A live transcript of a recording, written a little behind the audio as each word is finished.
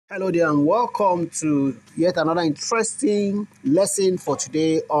Hello there and welcome to yet another interesting lesson for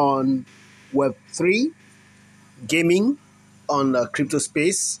today on Web3 gaming on the crypto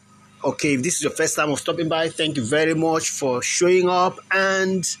space. Okay, if this is your first time of stopping by, thank you very much for showing up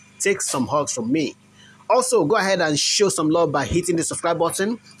and take some hugs from me. Also, go ahead and show some love by hitting the subscribe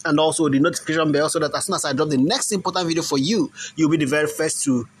button and also the notification bell so that as soon as I drop the next important video for you, you'll be the very first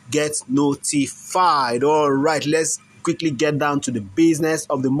to get notified. All right, let's quickly get down to the business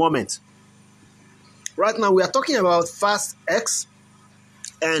of the moment. Right now, we are talking about Fastx,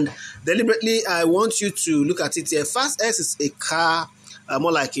 and deliberately, I want you to look at it here. Fastx is a car,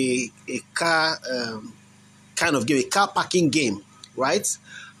 more like a car kind of game, a car parking game, right?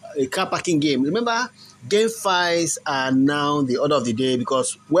 A car parking game. Remember, Gamefis are now the order of the day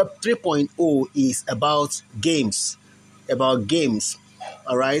because Web 3.0 is about games,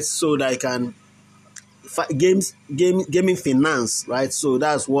 all right? So that I can gaming finance, right? So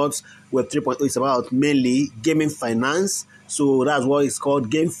that's what Web 3.0 is about, mainly gaming finance. So that's what it's called,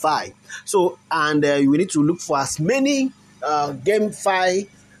 Gamefi. So, and we need to look for as many Gamefi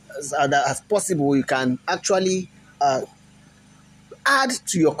as possible. You can actually add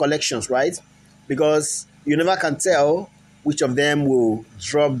to your collections, right? Because you never can tell which of them will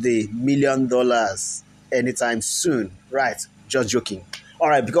drop the $1 million anytime soon, right? Just joking. All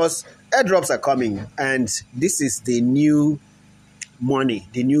right, because airdrops are coming, and this is the new money,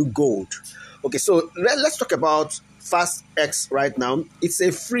 the new gold. Okay, so let's talk about Fastx right now. It's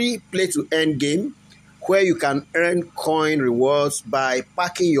a free play-to-earn game where you can earn coin rewards by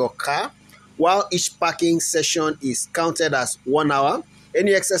parking your car. While each parking session is counted as 1 hour,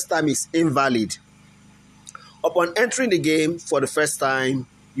 any excess time is invalid. Upon entering the game for the first time,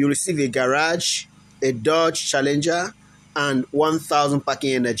 you receive a garage, a Dodge Challenger, and 1,000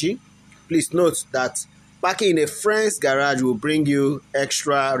 parking energy. Please note that parking in a friend's garage will bring you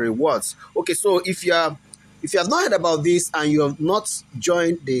extra rewards. Okay, so if you have not heard about this and you have not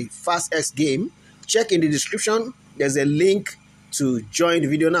joined the Fastx game, check in the description. There's a link to join the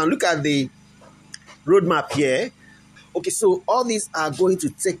video. Now look at the roadmap here. Okay, so all these are going to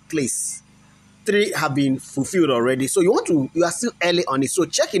take place. 3 have been fulfilled already. So you are still early on it. So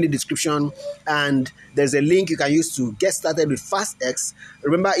check in the description and there's a link you can use to get started with Fastx.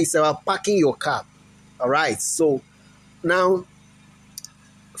 Remember, it's about parking your car. All right. So now,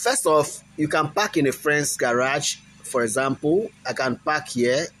 first off, you can park in a friend's garage. For example, I can park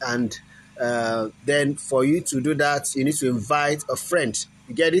here, and then for you to do that, you need to invite a friend.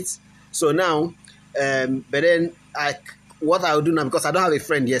 You get it? So now, but then what I'll do now, because I don't have a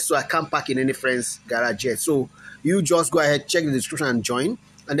friend yet, so I can't park in any friend's garage yet. So you just go ahead, check the description and join,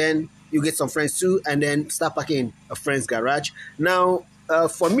 and then you get some friends too, and then start parking in a friend's garage. Now,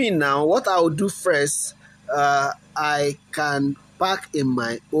 for me now, what I'll do first, I can park in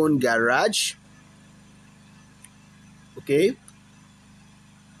my own garage. Okay,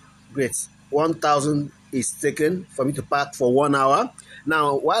 great. 1,000 is taken for me to park for 1 hour.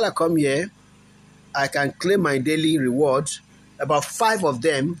 Now, while I come here, I can claim my daily reward, about 5 of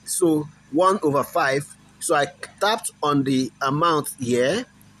them, so 1/5. So I tapped on the amount here,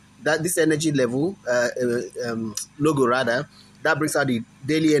 that this energy level, logo rather, that brings out the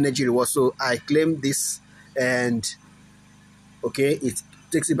daily energy reward. So I claim this, and okay, it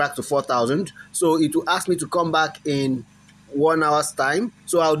takes it back to 4,000. So it will ask me to come back in 1 hour's time.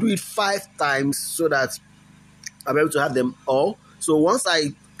 So I'll do it 5 times so that I'll be able to have them all. So once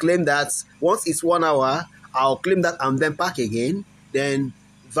I claim that, once it's 1 hour, I'll claim that and then park again, then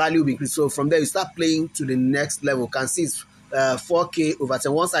value will increase. So from there, you start playing to the next level. You can see it's 4K over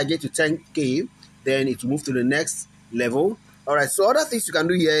 10. Once I get to 10K, then it will move to the next level. All right, so other things you can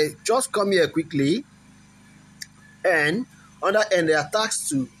do here, just come here quickly, and on that end, there are tasks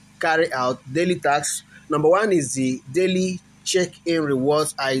to carry out, daily tasks. Number 1 is the daily check-in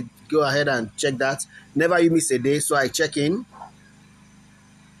rewards. I go ahead and check that. Never you miss a day, so I check in.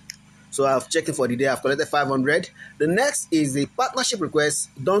 So I've checked in for the day. I've collected 500. The next is the partnership request.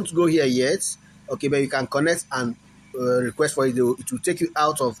 Don't go here yet. Okay, but you can connect and request for it. It will take you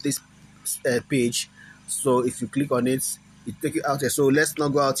out of this page. So if you click on it, it will take you out here. So let's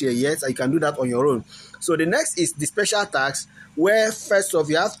not go out here yet. You can do that on your own. So the next is the special task, where first off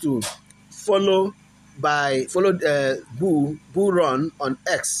you have to follow Boo Run on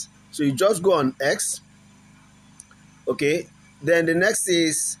X. So you just go on X. Okay. Then the next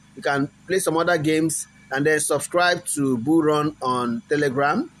is you can play some other games and then subscribe to Boo Run on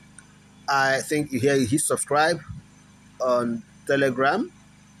Telegram. I think here you hit subscribe on Telegram,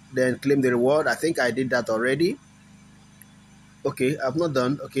 then claim the reward. I think I did that already. Okay, I've not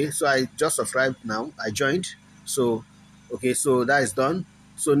done. Okay, so I just subscribed now. I joined. So, okay, so that is done.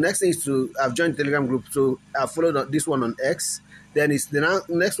 So next thing is to I've joined the Telegram group. So I followed this one on X. Then it's the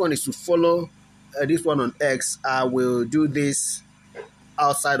next one is to follow this one on X. I will do this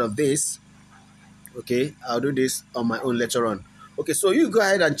outside of this. Okay, I'll do this on my own later on. Okay, so you go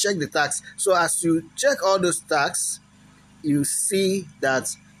ahead and check the tax. So as you check all those tax, you see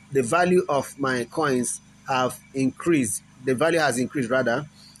that the value of my coins have increased. The value has increased rather.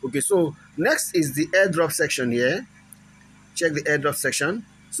 Okay, so next is the airdrop section here. Check the airdrop section.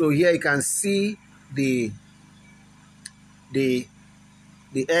 So here you can see the the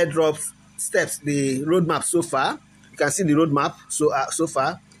the airdrop steps, the roadmap so far. You can see the roadmap so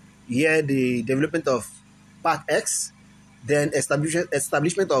far. Here the development of Fastx, then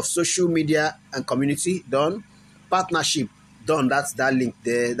establishment of social media and community done, partnership done. That's that link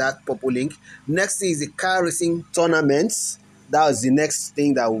there, that purple link. Next is the car racing tournaments. That was the next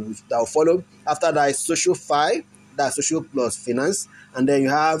thing that will follow. After that is social fi, that's social plus finance, and then you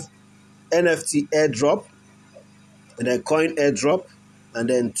have NFT airdrop, and then coin airdrop, and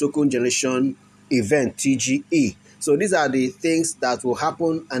then token generation event TGE. So these are the things that will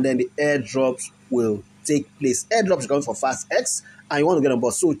happen, and then the airdrops will take place. Airdrops are going for Fastx, and you want to get on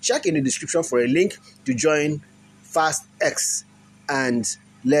board. So check in the description for a link to join Fastx, and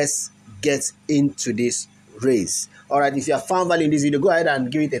let's get into this race. All right, if you have found value in this video, go ahead and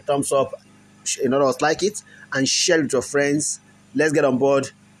give it a thumbs up. In other words, like it and share it with your friends. Let's get on board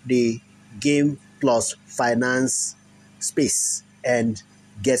the Game Plus Finance space and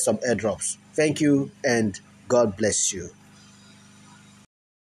get some airdrops. Thank you and God bless you.